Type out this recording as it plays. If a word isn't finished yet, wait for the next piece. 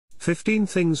15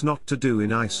 Things Not to Do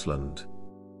in Iceland.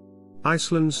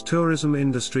 Iceland's tourism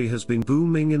industry has been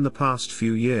booming in the past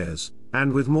few years,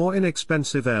 and with more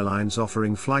inexpensive airlines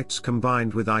offering flights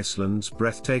combined with Iceland's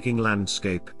breathtaking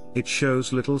landscape, it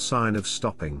shows little sign of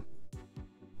stopping.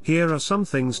 Here are some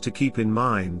things to keep in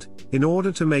mind, in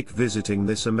order to make visiting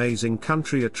this amazing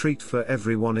country a treat for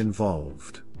everyone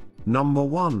involved. Number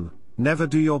 1. Never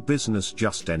do your business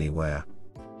just anywhere.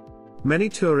 Many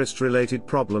tourist-related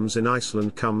problems in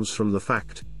Iceland comes from the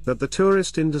fact that the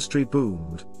tourist industry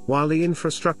boomed, while the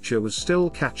infrastructure was still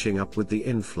catching up with the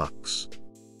influx.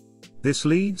 This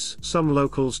leads some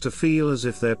locals to feel as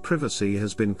if their privacy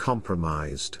has been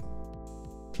compromised.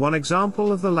 One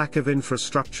example of the lack of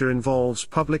infrastructure involves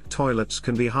public toilets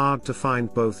can be hard to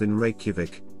find both in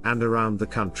Reykjavik and around the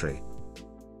country.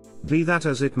 Be that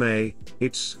as it may,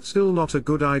 it's still not a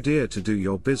good idea to do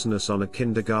your business on a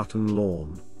kindergarten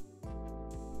lawn.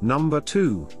 Number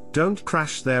 2. Don't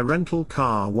crash their rental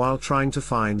car while trying to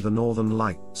find the northern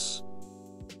lights.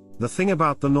 The thing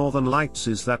about the northern lights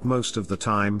is that most of the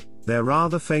time, they're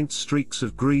rather faint streaks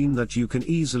of green that you can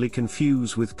easily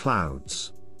confuse with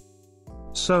clouds.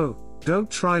 So, don't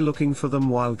try looking for them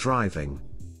while driving.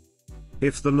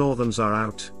 If the northerns are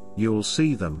out, you'll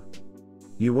see them.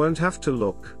 You won't have to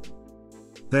look.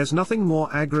 There's nothing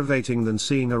more aggravating than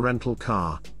seeing a rental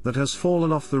car that has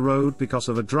fallen off the road because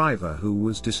of a driver who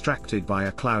was distracted by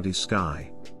a cloudy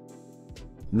sky.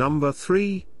 Number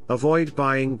 3. Avoid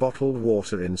buying bottled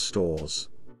water in stores.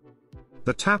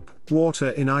 The tap water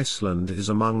in Iceland is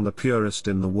among the purest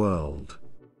in the world.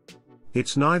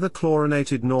 It's neither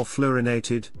chlorinated nor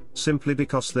fluorinated, simply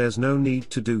because there's no need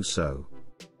to do so.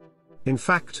 In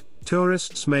fact,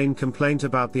 tourists' main complaint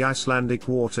about the Icelandic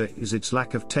water is its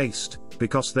lack of taste,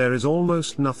 because there is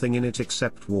almost nothing in it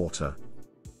except water.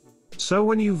 So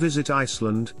when you visit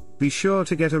Iceland, be sure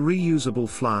to get a reusable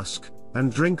flask,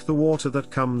 and drink the water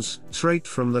that comes straight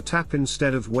from the tap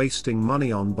instead of wasting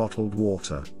money on bottled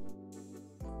water.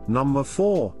 Number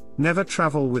 4. Never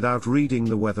travel without reading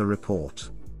the weather report.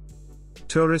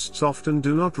 Tourists often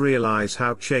do not realize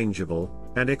how changeable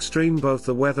and extreme both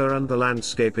the weather and the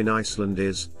landscape in Iceland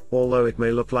is. Although it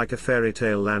may look like a fairy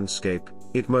tale landscape,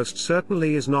 it most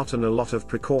certainly is not, and a lot of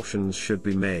precautions should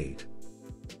be made.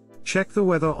 Check the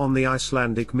weather on the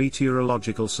Icelandic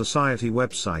Meteorological Society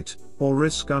website, or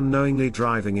risk unknowingly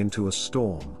driving into a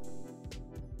storm.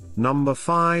 Number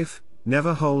 5.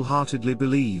 Never wholeheartedly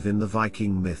believe in the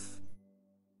Viking myth.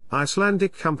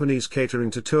 Icelandic companies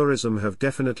catering to tourism have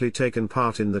definitely taken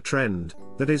part in the trend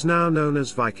that is now known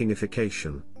as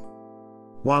Vikingification.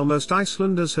 While most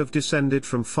Icelanders have descended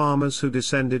from farmers who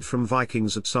descended from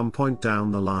Vikings at some point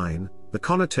down the line, the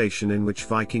connotation in which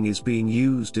Viking is being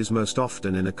used is most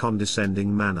often in a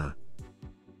condescending manner.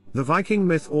 The Viking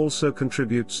myth also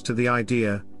contributes to the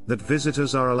idea that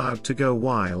visitors are allowed to go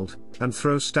wild and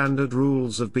throw standard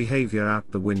rules of behavior out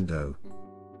the window.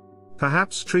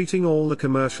 Perhaps treating all the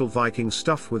commercial Viking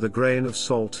stuff with a grain of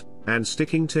salt and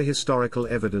sticking to historical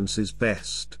evidence is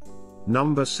best.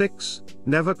 Number 6.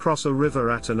 Never cross a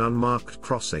river at an unmarked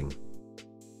crossing.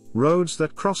 Roads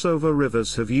that cross over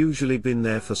rivers have usually been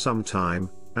there for some time,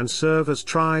 and serve as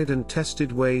tried and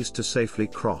tested ways to safely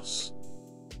cross.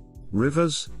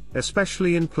 Rivers,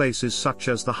 especially in places such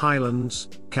as the Highlands,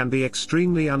 can be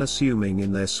extremely unassuming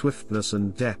in their swiftness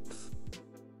and depth.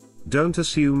 Don't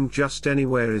assume just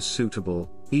anywhere is suitable,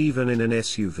 even in an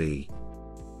SUV.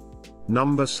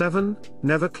 Number 7.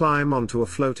 Never climb onto a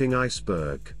floating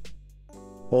iceberg.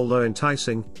 Although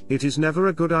enticing, it is never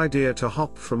a good idea to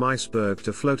hop from iceberg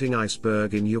to floating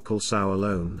iceberg in Jökulsá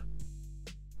alone.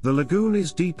 The lagoon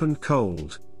is deep and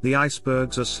cold, the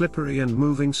icebergs are slippery and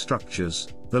moving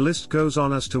structures, the list goes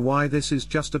on as to why this is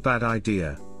just a bad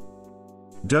idea.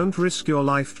 Don't risk your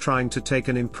life trying to take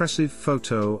an impressive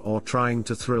photo or trying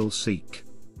to thrill-seek.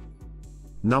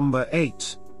 Number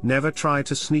 8. Never try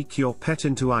to sneak your pet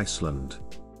into Iceland.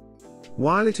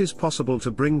 While it is possible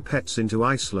to bring pets into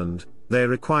Iceland, they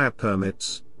require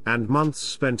permits, and months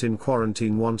spent in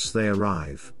quarantine once they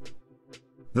arrive.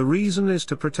 The reason is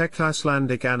to protect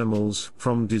Icelandic animals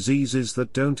from diseases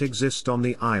that don't exist on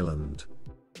the island.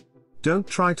 Don't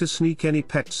try to sneak any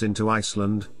pets into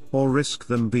Iceland, or risk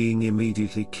them being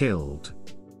immediately killed.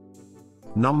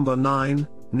 Number 9.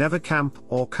 Never camp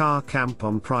or car camp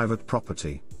on private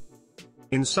property.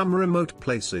 In some remote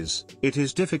places, it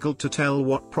is difficult to tell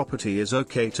what property is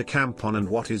okay to camp on and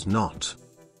what is not.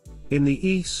 In the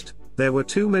East, there were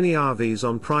too many RVs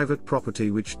on private property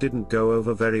which didn't go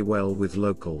over very well with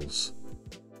locals.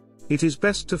 It is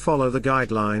best to follow the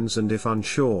guidelines, and if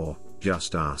unsure,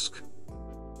 just ask.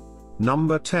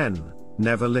 Number 10.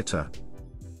 Never litter.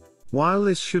 While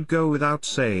this should go without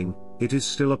saying, it is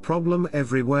still a problem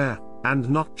everywhere, and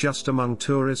not just among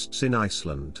tourists in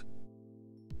Iceland.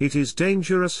 It is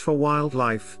dangerous for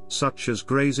wildlife, such as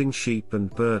grazing sheep and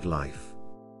bird life.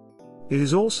 It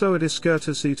is also a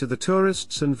discourtesy to the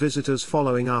tourists and visitors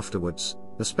following afterwards,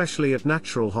 especially at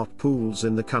natural hot pools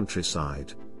in the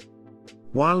countryside.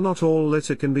 While not all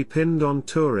litter can be pinned on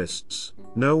tourists,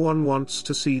 no one wants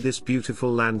to see this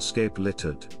beautiful landscape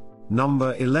littered.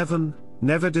 Number 11,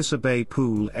 never disobey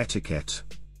pool etiquette.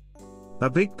 A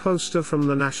big poster from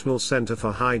the National Center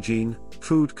for Hygiene,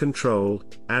 Food Control,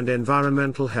 and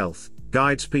Environmental Health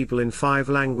guides people in 5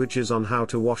 languages on how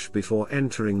to wash before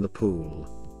entering the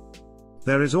pool.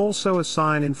 There is also a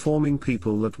sign informing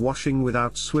people that washing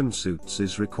without swimsuits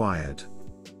is required.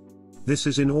 This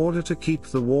is in order to keep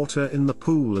the water in the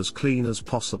pool as clean as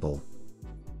possible.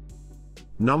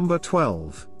 Number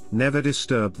 12, never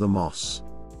disturb the moss.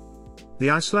 The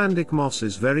Icelandic moss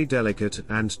is very delicate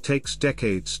and takes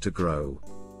decades to grow.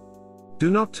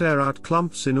 Do not tear out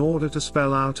clumps in order to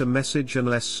spell out a message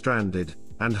unless stranded,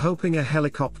 and hoping a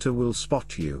helicopter will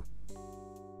spot you.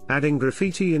 Adding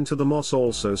graffiti into the moss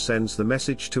also sends the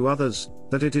message to others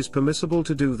that it is permissible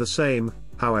to do the same,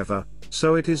 however,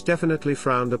 so it is definitely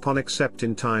frowned upon except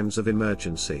in times of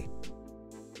emergency.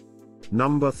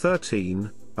 Number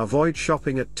 13, avoid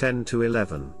shopping at 10 to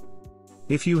 11.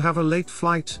 If you have a late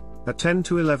flight, a 10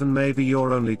 to 11 may be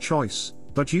your only choice,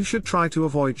 but you should try to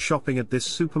avoid shopping at this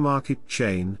supermarket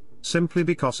chain, simply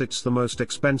because it's the most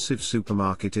expensive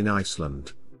supermarket in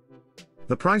Iceland.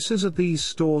 The prices at these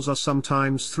stores are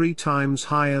sometimes 3 times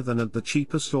higher than at the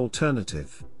cheapest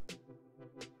alternative.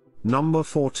 Number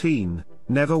 14,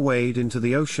 never wade into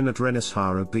the ocean at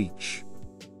Reynisfjara Beach.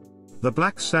 The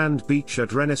black sand beach at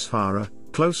Reynisfjara,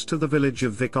 close to the village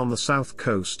of Vik on the south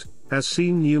coast, has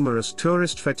seen numerous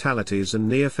tourist fatalities and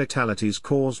near fatalities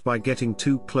caused by getting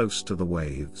too close to the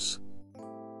waves.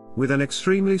 With an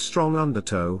extremely strong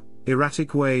undertow,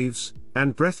 erratic waves,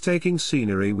 and breathtaking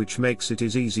scenery which makes it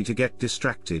easy to get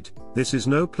distracted, this is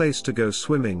no place to go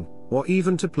swimming, or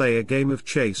even to play a game of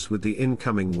chase with the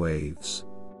incoming waves.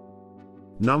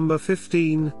 Number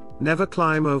 15, never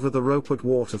climb over the rope at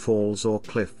waterfalls or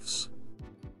cliffs.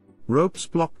 Ropes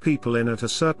block people in at a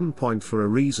certain point for a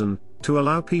reason, to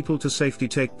allow people to safely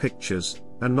take pictures,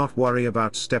 and not worry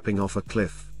about stepping off a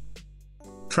cliff.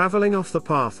 Traveling off the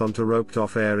path onto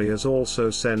roped-off areas also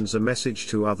sends a message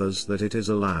to others that it is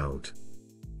allowed.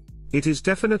 It is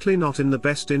definitely not in the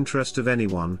best interest of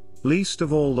anyone, least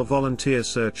of all the volunteer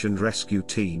search and rescue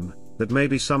team, that may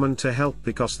be summoned to help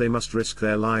because they must risk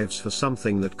their lives for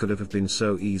something that could have been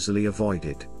so easily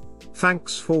avoided.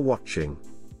 Thanks for watching.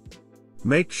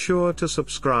 Make sure to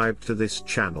subscribe to this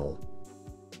channel.